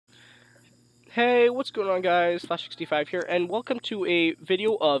Hey, what's going on, guys? Slash65 here, and welcome to a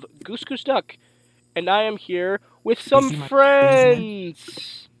video of Goose Goose Duck. And I am here with some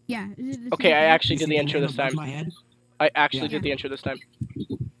friends. Yeah. Okay, I actually did the intro this time. I actually did the intro this time.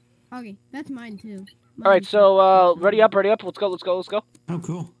 Okay, that's mine too. Alright, so, ready up. Let's go. Oh,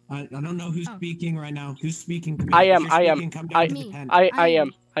 cool. I don't know who's speaking right now. Who's speaking? I am. Me. I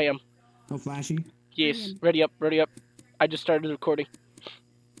am. Oh, Flashy? Yes, ready up. I just started recording.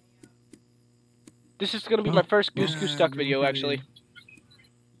 This is gonna be my first Goose Goose Duck video, actually.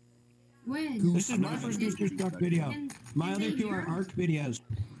 This is my first Goose Goose Duck video. My other two are ARC videos.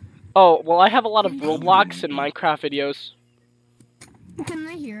 Oh, well, I have a lot of Roblox and Minecraft videos. Can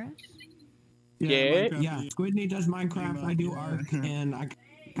they hear us? Yeah. Squidney does Minecraft, I do ARC, and I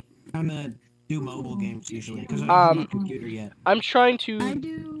kind of do mobile games usually, because I don't have a computer yet. I'm trying to... I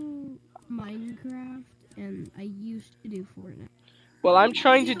do Minecraft, and I used to do Fortnite. Well, I'm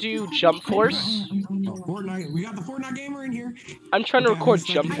trying to do Jump Force. Oh, Fortnite. We got the Fortnite gamer in here. I'm trying to record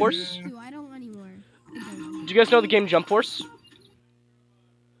Jump Force. I don't anymore. Do you guys know the game Jump Force?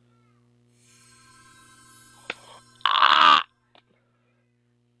 Ah!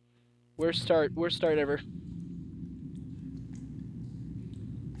 Worst start ever.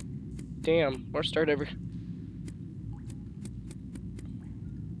 Damn, worst start ever.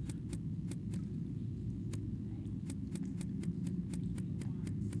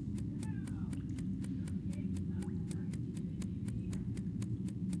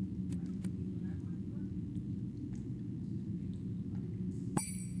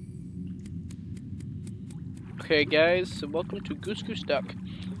 Okay, guys, so welcome to Goose Goose Duck.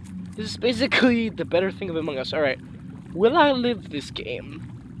 This is basically the better thing of Among Us. Alright, will I live this game?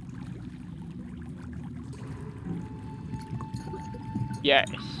 Yes.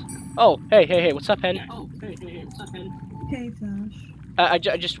 Oh, hey, what's up, Hen? Hey, Flash. I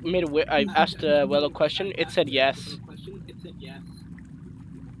just made I asked a Willow question. It said yes.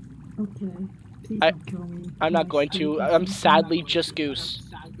 Okay. Please don't kill me. I'm not going to. I'm sadly just Goose.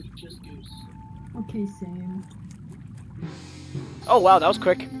 Okay, same. Oh, wow, that was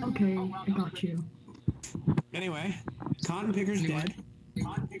quick. Okay, I got you. Anyway, Cotton Picker's dead.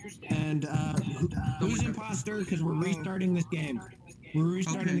 And, who's imposter? Because we're restarting this game. We're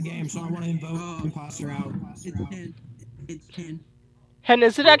restarting the game, so I want to vote imposter out. It's 10. Hen,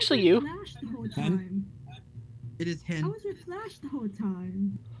 is it actually you? Flash the whole time. It is I 10. was with Flash the whole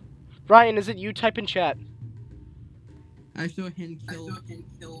time. Ryan, is it you? Type in chat. I saw him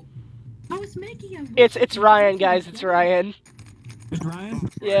kill. I was making a. It's Ryan, guys. It's Ryan. It's Ryan?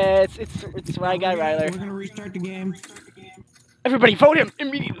 Yeah, it's my guy, Ryler. We're going to restart the game. Everybody, vote him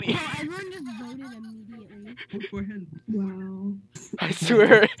immediately. Oh, everyone just voted immediately. Vote for him. Wow. I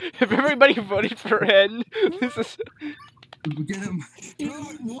swear, if everybody voted for Hen, this is. Get him.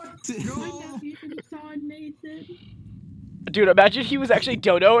 What? My nephew saw Nathan. Dude, imagine he was actually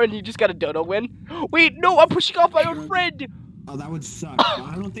Dodo and you just got a Dodo win. Wait, no, I'm pushing off my own friend. Oh, that would suck.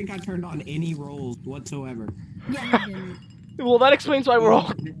 I don't think I turned on any rolls whatsoever. Yeah, you didn't. Well, that explains why we're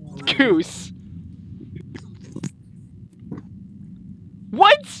all Goose.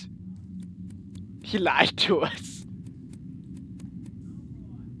 What? He lied to us.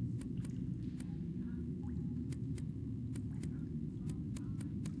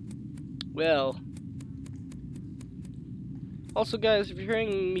 Well. Also, guys, if you're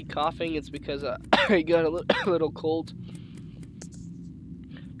hearing me coughing, it's because I got a little cold.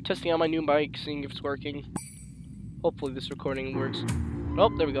 Testing out my new mic, seeing if it's working. Hopefully this recording works. Oh,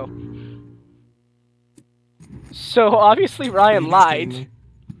 there we go. So, obviously Ryan lied.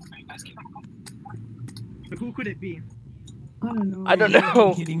 Who could it be? I don't know. I don't Are know.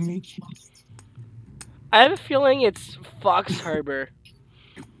 you kidding me? I have a feeling it's Fox Harbor.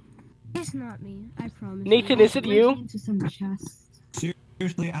 It's not me. I promise. Nathan, you. is it you? Into some chests.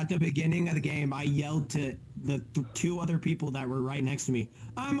 Seriously, at the beginning of the game, I yelled to the two other people that were right next to me,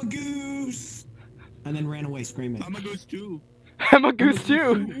 "I'm a goose!" And then ran away screaming. I'm a goose too. I'm a goose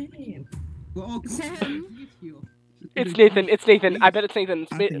too. Hey, Well, Sam. It's Nathan. I bet it's Nathan.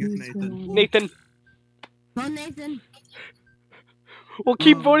 I think it's Nathan. Nathan. Vote Nathan. We'll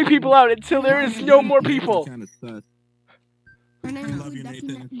keep voting people out until there is no more people. Kind of sus. Her name love is you, Ducky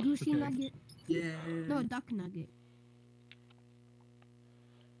Nathan. Goosey Okay. Nugget. Yeah. No, Duck Nugget.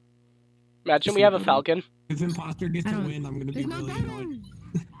 Imagine we have a falcon. If imposter gets I a don't- win, I'm gonna be There's no really annoyed. diamonds.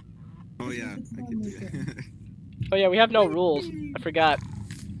 Oh yeah, I can do that. Oh yeah, we have no rules. I forgot.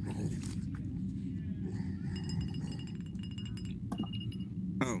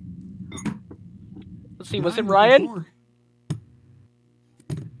 Oh. Let's see, was it Ryan Ryan? before.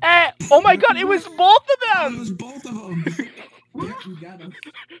 Eh! Oh my god, it was both of It them! was both of them. You got him.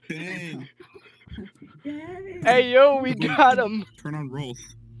 Dang. Yay. Hey, yo, we got him. Turn on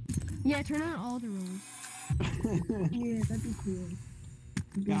rolls. Yeah, turn on all the rolls. Yeah, that'd be cool.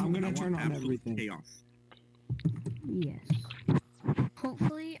 Yeah, I'm I gonna want turn on absolute everything. chaos. Yes.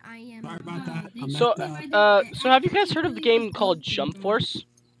 Hopefully, I am. Sorry about that. I So, messed up. So have you guys heard of the game called Jump Force?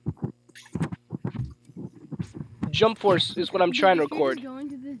 Jump Force is what I'm trying to If you're record. just going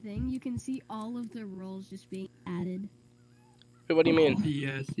to the thing, you can see all of the roles just being added. Wait, what do you mean?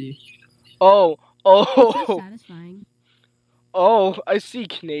 Yeah, see. Oh, It's so oh, satisfying. oh, I see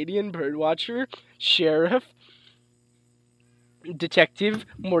Canadian birdwatcher, sheriff, detective,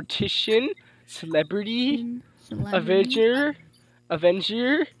 mortician, celebrity, Celebrity.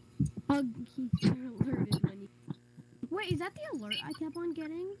 Avenger. Oh, he's alerted when you... Wait, is that the alert I kept on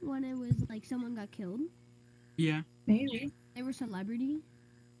getting when it was like someone got killed? Yeah. Maybe. They were celebrity.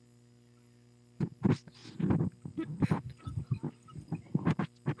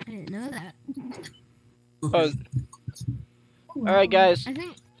 I didn't know that. Oh, alright, guys. I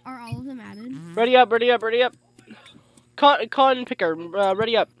think, are all of them added? Ready up, ready up, ready up. Con picker,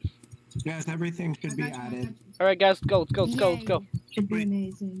 ready up. Yes, everything should be added. Alright, guys, go, let's go, let's go, let's go. Yay. It'd be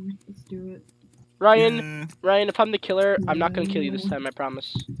amazing. Let's do it. Ryan, Yeah. Ryan, if I'm the killer, I'm not gonna kill you this time, I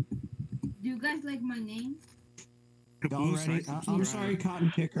promise. Do you guys like my name? Already. I'm sorry,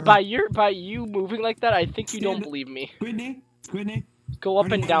 Cotton Picker. By you moving like that, I think you don't Stand- believe me. Squidney? Squidney? Go up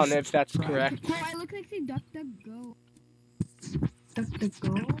Already and down noticed. if that's Right. correct. Oh, I look like the duck duck go. Duck, duck,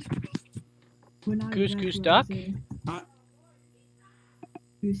 go. We're not Goose, exactly goose, what duck? I say. Uh,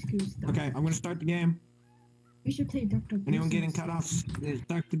 Goose, goose, duck. Okay, I'm gonna start the game. We should play duck, duck, Anyone goose. getting cut off is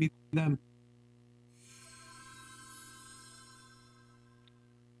stuck to be them.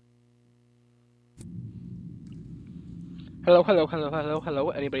 Hello, hello, hello, hello, hello.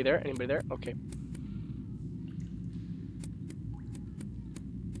 Anybody there? Anybody there? Okay.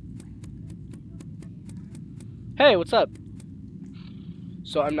 Hey, what's up?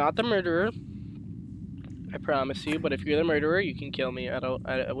 So I'm not the murderer. I promise you, but if you're the murderer, you can kill me.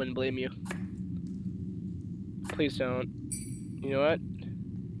 I wouldn't blame you. Please don't. You know what?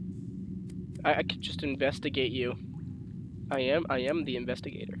 I could just investigate you. I am the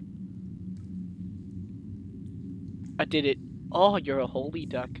investigator. I did it. Oh, you're a holy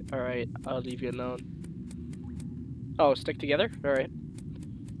duck. Alright, I'll leave you alone. Oh, stick together? Alright.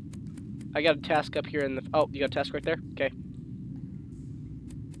 I got a task up here in the... Oh, you got a task right there? Okay.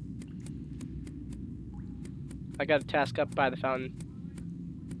 I got a task up by the fountain.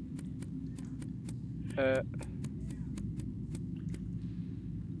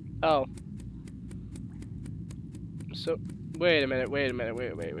 Oh. So, wait a minute, wait.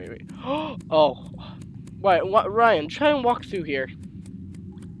 Oh. Wait, what, Ryan, try and walk through here.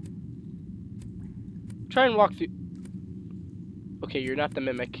 Try and walk through... Okay, you're not the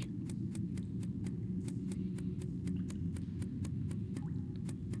mimic.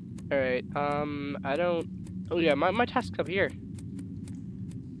 Alright, I don't... Oh yeah, my task's up here.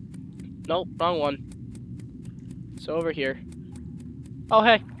 Nope, wrong one. So over here. Oh,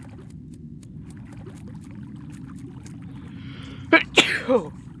 hey.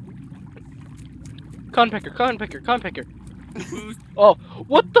 Conpecker. Oh,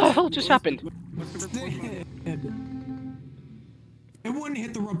 what the hell just happened? Sid. It wouldn't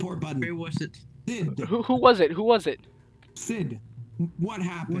hit the report button. Where was it? Sid. Who was it? Who was it? Sid. What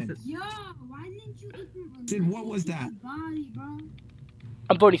happened? Yo, why didn't you eat the Sid, what was that? body, bro?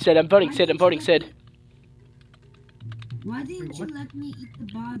 I'm voting Sid. I'm voting Sid. I'm voting Sid. Why didn't you let me eat the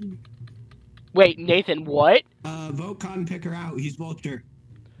body? Wait, Nathan, what? Vote Cotton Picker out. He's vulture.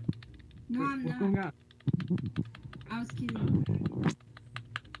 No, I'm What's going not. on? I was kidding.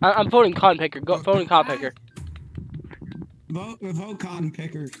 I'm voting Conpecker. Voting Conpecker. Vote Cotton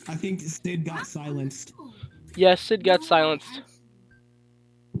Picker. I think Sid got silenced. Yes, Sid got silenced.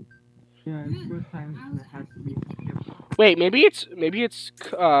 Yeah, it's first time it has to be. Wait, maybe it's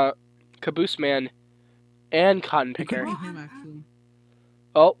Caboose Man and Cotton It could Picker. be him, actually.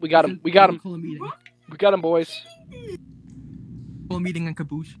 Oh, we got him. We got him. Call a meeting. We got him, boys. Call a meeting on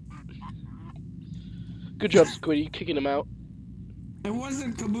Caboose. Good job, Squiddy, kicking him out. It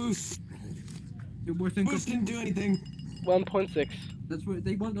wasn't Caboose. It wasn't Caboose didn't do anything. 1.6. That's what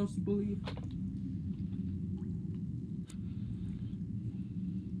they want us to believe.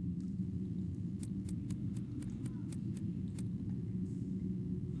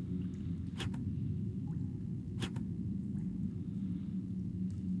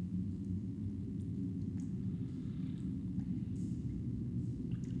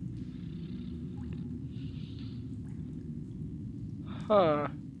 Huh. Uh,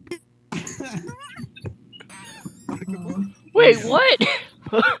 Wait Wait, what?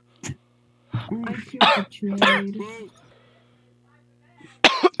 I feel betrayed.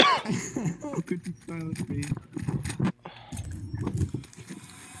 Could you silence me?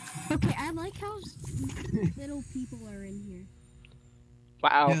 Okay, I like how little people are in here.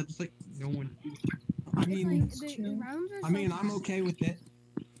 Wow. Yeah, it's like no one. I It's mean, like the rounds are I mean, so I'm fast. okay with it.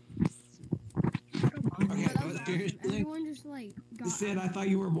 Okay, But that was but awesome. seriously, Everyone just like got Sid, out I of thought it.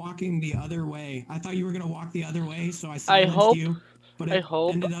 you were walking the other way. I thought you were gonna walk the other way, so I I silenced hope- you. But I it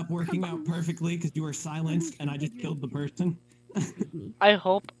hope- ended up working out perfectly because you were silenced, and I just killed the person. Me. I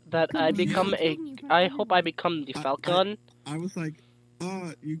hope that I Caboose, become you a. killed me in front of I hope I everyone. become the I- Falcon. I was like,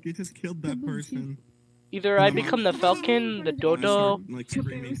 oh, you just killed that Caboose, you- person. Either And I I'm like, become the Falcon, the I Dodo, start like Caboose,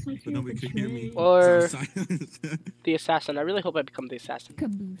 screaming, I but feel nobody could hear me. betrayed. or So I was silenced. the assassin. I really hope I become the assassin.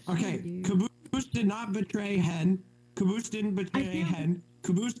 Caboose. Okay, dude. Caboose did not betray Hen. Caboose didn't betray feel- Hen.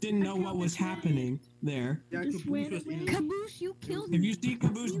 Caboose didn't I know feel what was betrayed. happening there. Yeah, Just Caboose went was away. in. Caboose, you killed If me. you see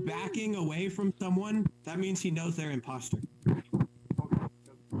Caboose You know. backing away from someone, that means he knows they're imposter.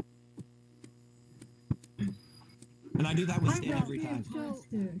 And I do that with I'm Sid not every the time.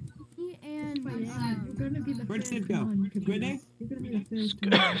 imposter. Me and Wait, Sid, you're gonna be the Where'd third Sid go? one. Caboose. Whitney? You're gonna be the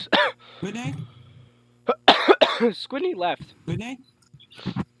third one. Whitney? Squiddy left. Whitney?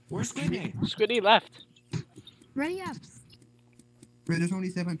 Where's Whitney? Squiddy left. ready up. Wait, there's only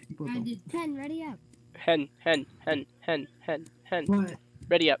 7 people I though. did. 10, ready up. Hen. What?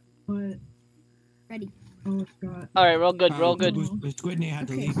 Ready up. What? Ready. Oh, God. All right, we're all good. We're all good. Whitney had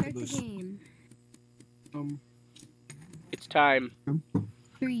to Okay, leave start the Caboose. game. It's time.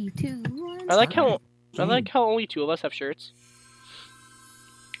 3, 2, 1. I like how only 2 of us have shirts.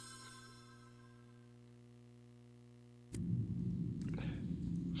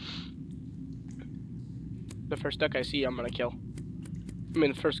 The first duck I see, I'm gonna kill. I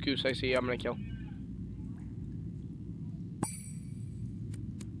mean, the first goose I see, I'm gonna kill.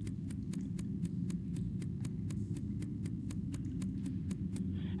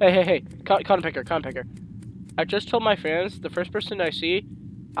 Hey, cotton picker. I just told my fans, the first person I see,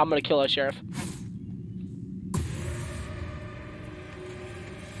 I'm gonna kill as sheriff.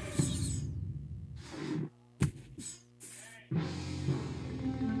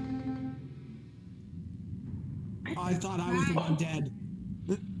 I thought I was the one dead.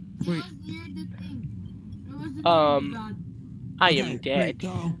 It Wait. was near the thing. It was the Um, I am Okay, dead.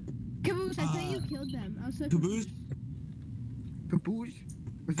 So, Caboose, I thought you killed them. I was so Caboose, Caboose?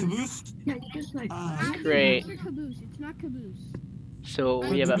 Was it Caboose, Yeah, you just like. Great. It's Caboose. It's not Caboose. So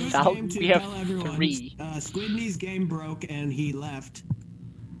we have a Caboose Falcon. came to We have tell everyone, 3. Squidney's game broke and he left.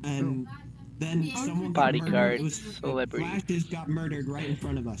 And then Yeah. someone got Bodyguard, murdered. It was celebrity. Flashes got murdered right in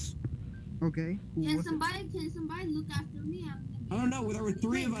front of us. Okay. Who Can was it? somebody look after me? I don't know. There were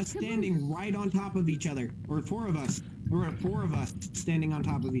 3 of us standing right on top of each other, or 4 of us. There were 4 of us standing on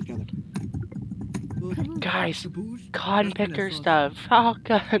top of each other. Well, Caboose. Guys, Caboose? cotton That's kinda picker sus. stuff.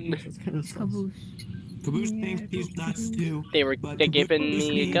 Falcon. That's kind of sus. Caboose. Caboose Yeah, thinks he's nuts too. They But given Caboose me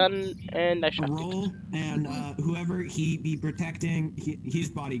a needs gun and I A shot it. roll, and whoever he be protecting,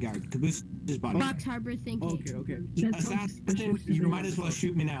 he's bodyguard. Caboose is bodyguard. Box Harbor thinking. Okay. Assassin, you might as well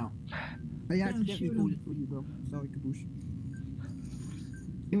shoot me now. I accidentally shoot him. voted for you, bro. Sorry, Caboose.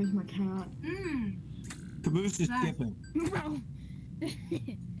 Here's my cat. Caboose is Right. skipping. Bro.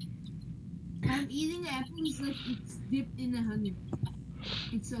 I'm eating the apple. It's like it's dipped in the honey.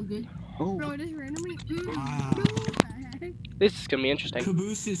 It's so good. Oh, Bro, just randomly. Ah. What the heck? This is gonna be interesting.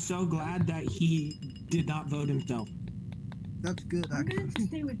 Caboose is so glad that he did not vote himself. that's good, I'm actually. gonna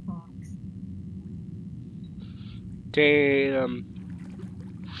stay with Fox. Damn.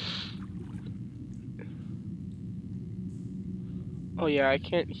 Oh yeah, I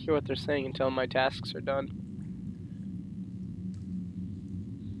can't hear what they're saying until my tasks are done.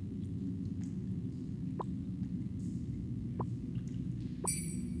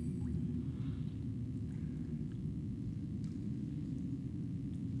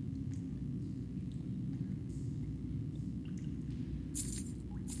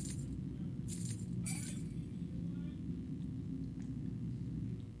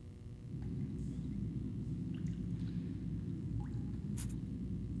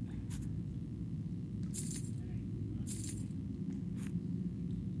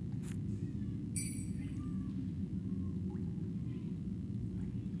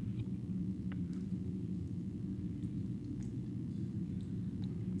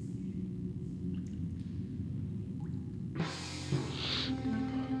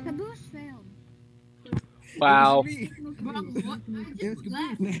 Caboose failed. Wow. It was me. Bro, what? I It was just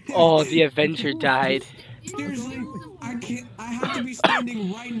left. Caboose. Oh, the Avenger died. Seriously, I have to be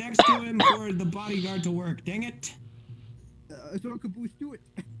standing right next to him for the bodyguard to work. Dang it! I saw Caboose do it.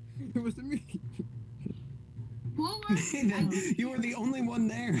 It wasn't me. Who was You were the only one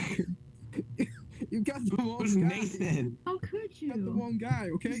there. You got the It wrong was guy. Nathan. How could You got the you? wrong guy,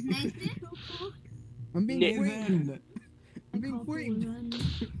 okay? is Nathan? I'm being Nathan. framed. Nathan. I'm being framed.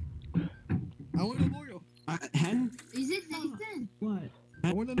 I want a lawyer. Hen? Is it Nathan? What?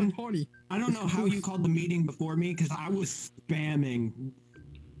 I want an attorney. I don't know how you called the meeting before me because I was spamming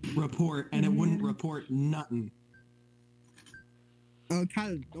report and it wouldn't report nothing.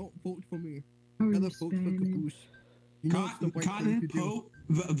 Cotton, don't vote for me. How are Another you vote for spamming? Caboose. You know it's the right Cotton, thing to do.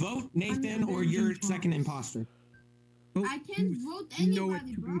 vote Nathan I'm or you're avenging second Fox. imposter. Vote I can't Caboose. vote You know it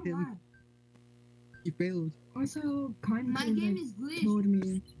anybody, to bro. be him. Why? He failed. Also, Kine My could game have is glitched. killed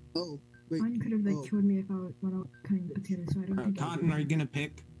me. Oh, wait. Kine could have Oh. killed me if I went out cutting potatoes, so I don't think I Cotton, would. are you gonna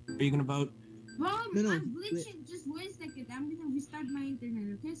pick? Are you gonna vote? Bro, No, no, I'm glitching. Just wait a second. I'm gonna restart my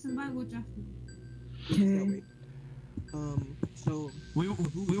internet, okay? Somebody watch after. Yeah, Okay. wait. So, We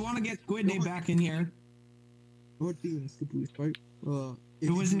want to get Squid Day back in here. our team is Caboose, right? It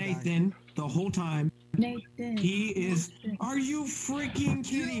was Nathan the whole time. Nathan. He is. Are you freaking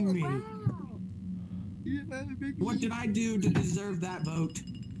kidding me? Wow. What did I do to deserve that vote?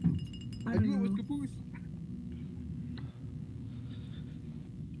 I I don't knew it was know. Caboose.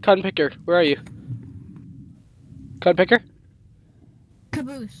 Cotton picker, where are you? Cotton picker?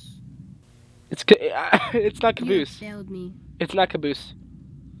 Caboose. It's not You Caboose. failed me. It's not Caboose.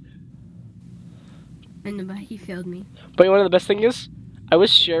 I know, but he failed me. But one of the best thing is, I was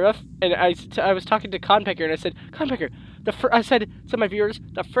sheriff, and I was talking to Conpecker, and I said, Conpecker, I said to my viewers,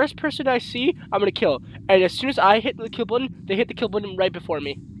 the first person I see, I'm gonna kill. And as soon as I hit the kill button, they hit the kill button right before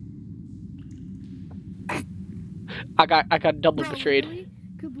me. I got double Bro, betrayed. literally,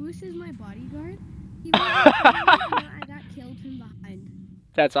 Caboose is my bodyguard. He was I got killed from behind.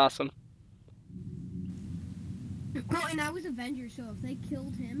 That's awesome. Bro, and I was Avenger, so if they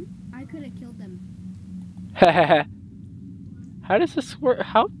killed him, I could have killed them. How does this work?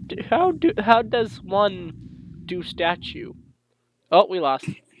 How does one do statue? Oh, we lost.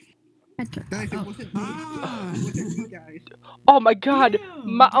 Guys, it wasn't me. Ah! It wasn't you guys. Oh my God,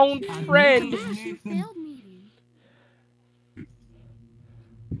 Damn. my own friend. Caboose, you failed me.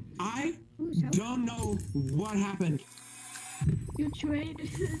 I Caboose, how- don't know what happened. You traded.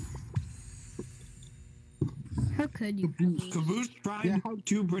 How could you? Caboose. Caboose tried Yeah, how-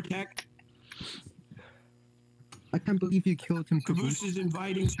 to protect. I can't believe you killed him, Caboose Caboose. is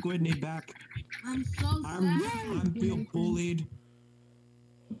inviting Squidney back. I'm so sad. I feel bullied.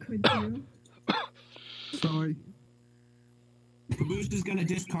 Could you? Sorry. Caboose is gonna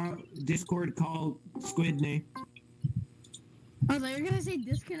Discord call Squidney. I was like, you're gonna say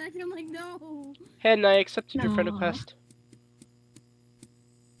disconnected? I'm like, no. And I accepted your friend Aw. request.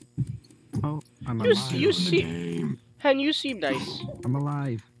 Oh, I'm You alive. you In the see, game. Hen, you seem nice. I'm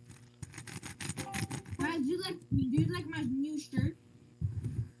alive. Do you like my new shirt?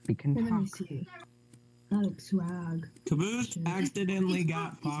 I can Let me talk. see. That looks swag. Caboose accidentally It's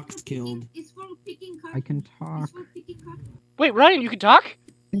got for- Fox it's for killed. picking- It's for picking I can cotton. talk. It's for picking cotton. Wait, Ryan, you can talk?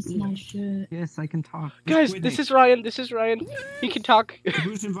 It's my shit. Yes, I can talk. Guys, Squidney. this is Ryan. This is Ryan. He can talk.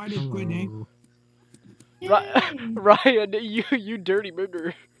 Caboose invited Squidney. Hello. Yay! Ryan, you dirty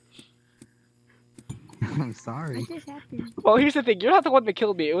murderer. I'm sorry. What just happened? Well, here's the thing. You're not the one that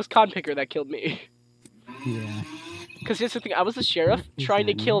killed me. It was Conpicker that killed me. Yeah. Because here's the thing. I was the sheriff Is trying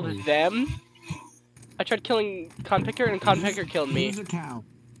to that kill noise? them. I tried killing Conpicker, and Conpicker killed me. Who's a cow?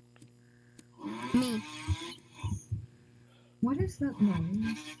 Me. What is that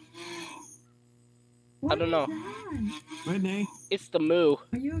noise? I don't know. That? Squidney. It's the moo.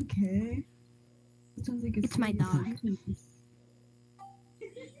 Are you okay? It sounds like It's my dog.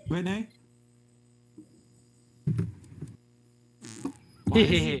 Squidney. Why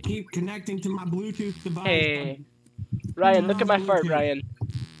does it keep connecting to my Bluetooth device? Hey. Ryan, look at my fart, Ryan.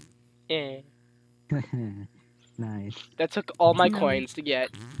 Eh. Nice. That took all my No. coins to get.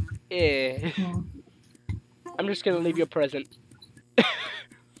 Eh. Oh, I'm just gonna leave you a present.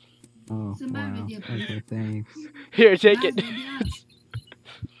 Oh, Somebody wow. ready up. Okay, thanks. Here, take it. Guys,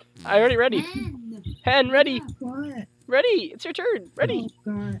 I already ready. Man, Hen, ready. what? Ready. It's your turn. Ready.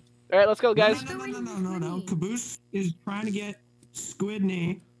 Oh, God. All right, let's go, guys. No. Caboose is trying to get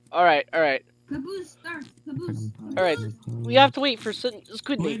Squidney. All right, all right. Caboose, start. Caboose. All right. We have to wait for Squidney.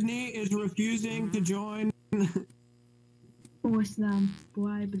 Squidney is refusing to join. Force them,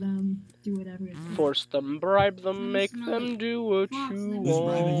 bribe them, do whatever. it takes. Force them, bribe them, make smell them it. do what Fox, you let me smell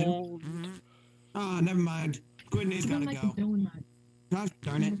it. want. Ah, never mind. Squidney's Even gotta like go. a donut. Gosh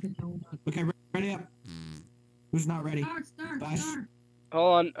darn it. Like a donut. Okay, ready up. Who's not ready? Start. Bye. Start.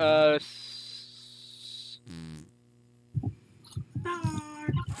 Hold on.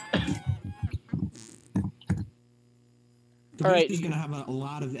 The All right. is gonna have a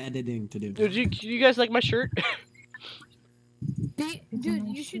lot of editing to do. Dude, you guys like my shirt? Dude,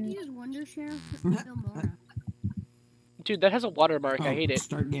 you should use Wondershare for Filmora. Dude, that has a watermark. I hate it.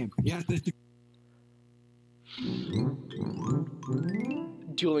 Start game. Yes, this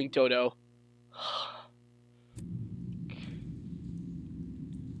Dueling Dodo.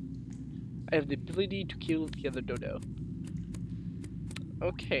 I have the ability to kill the other dodo.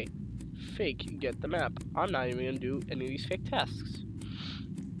 Okay. Fake, get the map. I'm not even gonna do any of these fake tasks.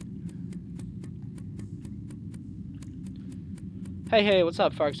 Hey, what's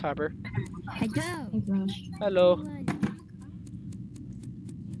up, Fox Hopper? Hello. Hey, Rush. Hello. Okay.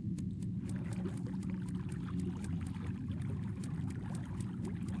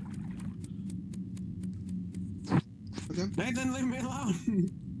 Nathan, leave me alone.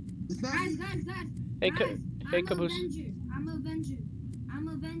 It's not Guys, me. guys, guys. Hey, guys, hey, I'm Caboose. Avenger. I'm Avenger. I'm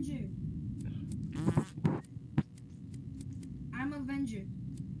Avenger. I'm Avenger.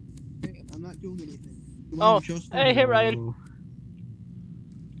 Hey, I'm not doing anything. You Oh, wanna show some- hey, Ryan. Hello.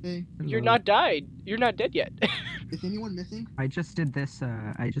 Hey, You're Hello. not died. You're not dead yet. is anyone missing? I just did this.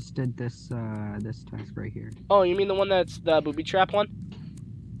 This task right here. Oh, you mean the one that's the booby trap one?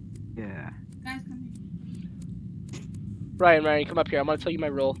 Yeah. Guys, come here. Ryan, come up here. I'm gonna tell you my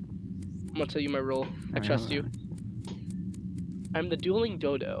role. I Alright, trust hold you. on. I'm the dueling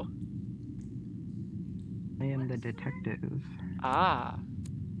dodo. I am the detective. Ah.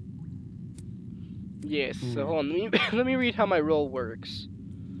 Yes, so Hmm. hold on, let me read how my role works.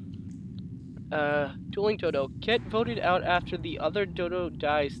 Dueling Dodo. Get voted out after the other dodo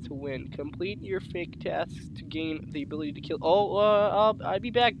dies to win. Complete your fake tasks to gain the ability to kill. Oh, I'll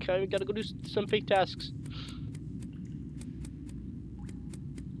be back. I gotta go do some fake tasks.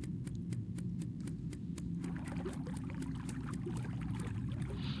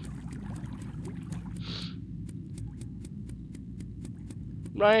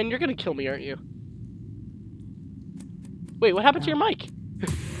 Ryan, you're gonna kill me, aren't you? Wait, what happened to your mic?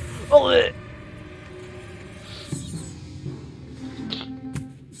 Oh,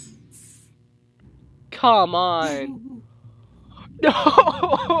 come on.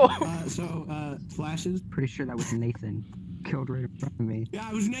 No! Flashes. Pretty sure that was Nathan. Killed right in front of me. Yeah,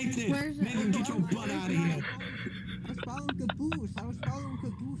 it was Nathan. Where's it? Nathan, get your butt out of here. I was following Caboose. I was following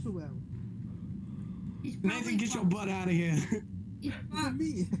Caboose around. It's Nathan, probably get your Fox. butt out of here. It's It Fox. was me.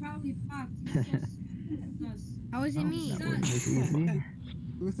 It's probably Fox. It's us. How is it me? That was easy.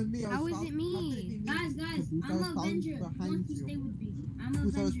 It was me. I was How is follow- it me? how could it be me? Guys, Caboose, I I'm was following Avenger. Who behind wants to you. stay with me? I'm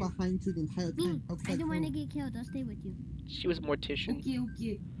Caboose, I was Avenger. behind you the entire Me. time. How could I don't want to know? get killed. I'll stay with you. She was a mortician.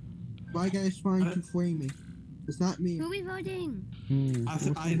 Okay. Why guys trying to frame me? It's not me. Who are we voting? I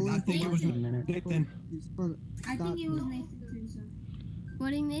think it was Nathan. Nathan. He's trying to I stop think it was me. Nathan too, so.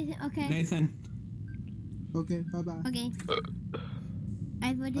 Voting Nathan? Okay. Nathan. Okay, bye bye. Okay.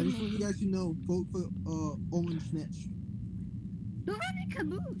 I voted I just want you Nathan. guys to know, vote for Orange Snitch. Who voted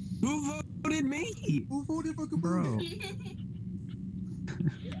Caboose? Who voted me? Who voted for Caboose? Bro.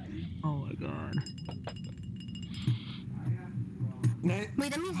 Oh my god. Nate.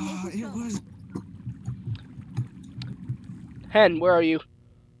 Wait, that means Nathan's It vote. was. Hen, where are you?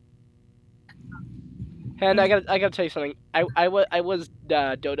 Hen, I gotta tell you something. I was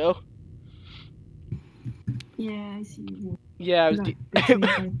Dodo. Yeah, I see you. Yeah, I was. Got betrayed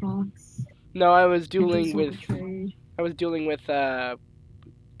by Fox. No, I was I dueling feel so with. betrayed. I was dueling with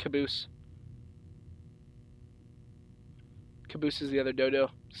Caboose. Caboose is the other dodo.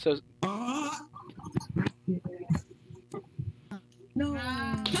 So No,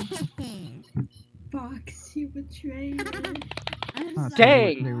 Ah. Fox, you betrayed. I'm Oh, so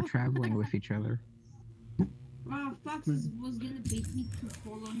Dang. They were traveling with each other. Wow, Fox was gonna bait me to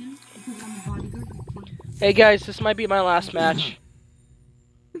follow him because I'm a bodyguard. hey guys, this might be my last match.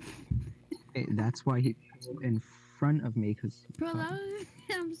 Hey, that's why he in front of me, cause Bro, that was,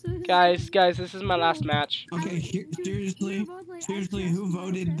 I'm so Guys, this is my last match. Okay, seriously, who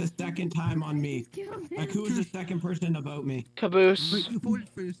voted the second time on me? Like, who was the second person to vote me? Caboose. Wait, you voted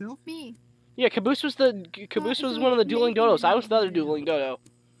for yourself? Me. Yeah, Caboose was one of the dueling dodos. I was the other dueling dodo.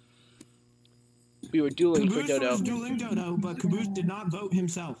 We were dueling for Caboose dodo. was dueling Dodo, but Caboose did not vote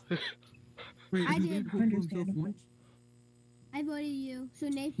himself. Wait, I he did. vote for himself once? I voted you, so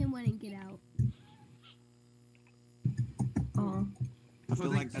Nathan wouldn't get out. Oh, I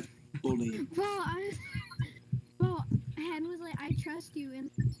feel like that's bullying. Bro, Hen was like, I trust you, and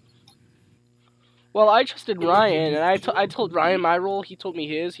Well, I trusted Ryan, and I told Ryan my role. He told me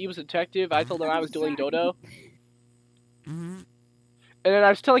his. He was a detective. I told him I was dueling dodo. And then I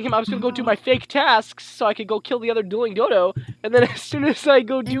was telling him I was gonna go do my fake tasks so I could go kill the other dueling dodo. And then as soon as I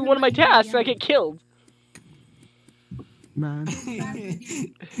go do one of my tasks, I get killed. Man.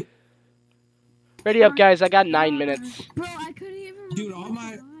 Ready up, guys. I got 9 minutes. Bro, I couldn't even. Dude, all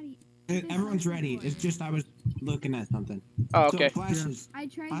my everyone's ready. It's just I was looking at something. Oh, okay. So classes. I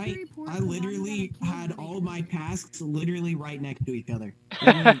tried to report. I the one literally that I had killed all right my there. tasks literally right next to each other.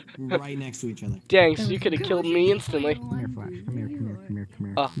 Literally right next to each other. Dang, so you could have killed me instantly. Come here, Flash. Come here, come here, come here, come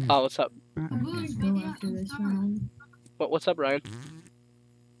here. Oh, come here. oh, what's up? Goose, Go ready up after and this start. round. What's up, Ryan?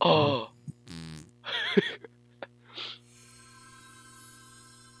 Oh.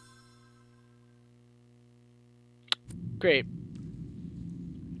 Great.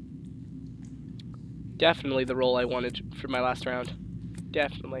 Definitely the role I wanted for my last round.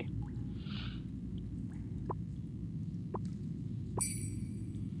 Definitely.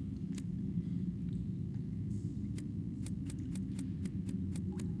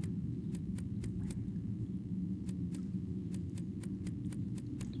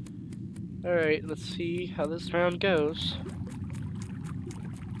 Alright, let's see how this round goes.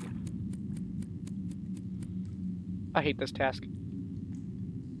 I hate this task.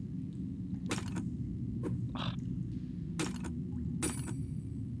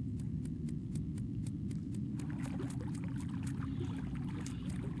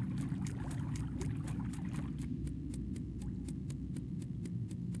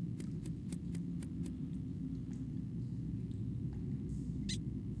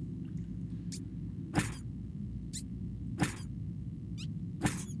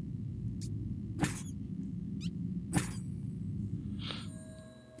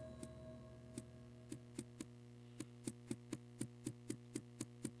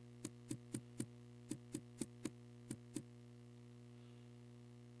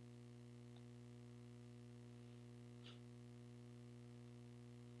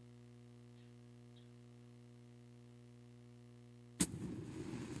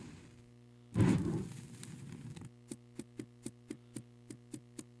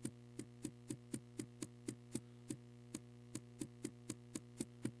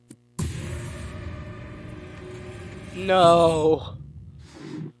 No.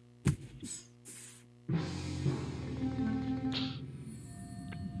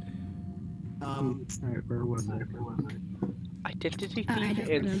 Alright, where was it? Identity I thief don't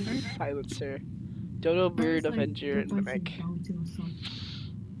and remember. silencer. Dodo, bird, avenger, and mimic.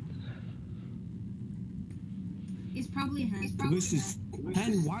 It's probably Hen. This is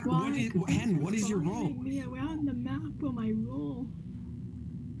Hen. What is your role? Me around the map for my role.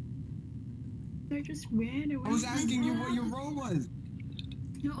 I just ran around. I was asking you what your role was.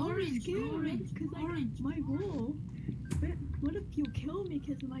 You're orange. You're orange. Because Orange. my role. But what if you kill me?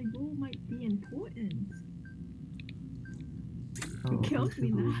 Because my role might be important. You Oh, killed me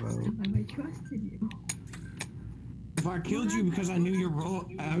who's last who? time. I trusted you. If I killed you because I knew your role,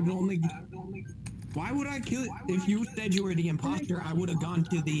 I would only. Why would I kill? If you said you were the imposter, I would have gone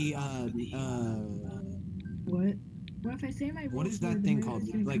to the What? What if I say my role? What is that thing called?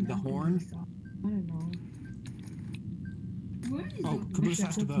 Like the horn? I don't know. Where is Oh, it? Caboose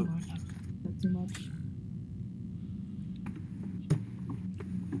has to vote. That's too much.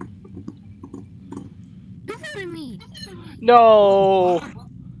 Listen to me. No.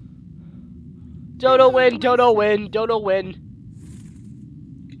 Dodo win. Dodo win. Dodo win.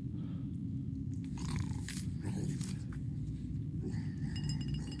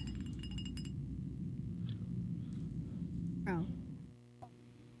 Bro.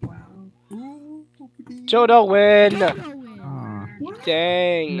 Dodo win. Dodo win. Ah,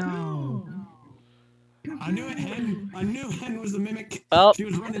 Dang. no. I knew it. I knew Hen was the mimic. Well. She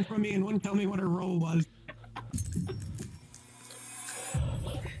was running from me and wouldn't tell me what her role was.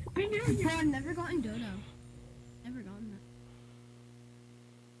 I knew you. Bro, I've never gotten Dodo. Never gotten that.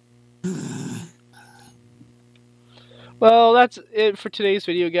 Well, that's it for today's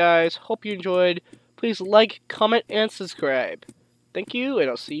video, guys. Hope you enjoyed. Please like, comment, and subscribe. Thank you, and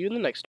I'll see you in the next one.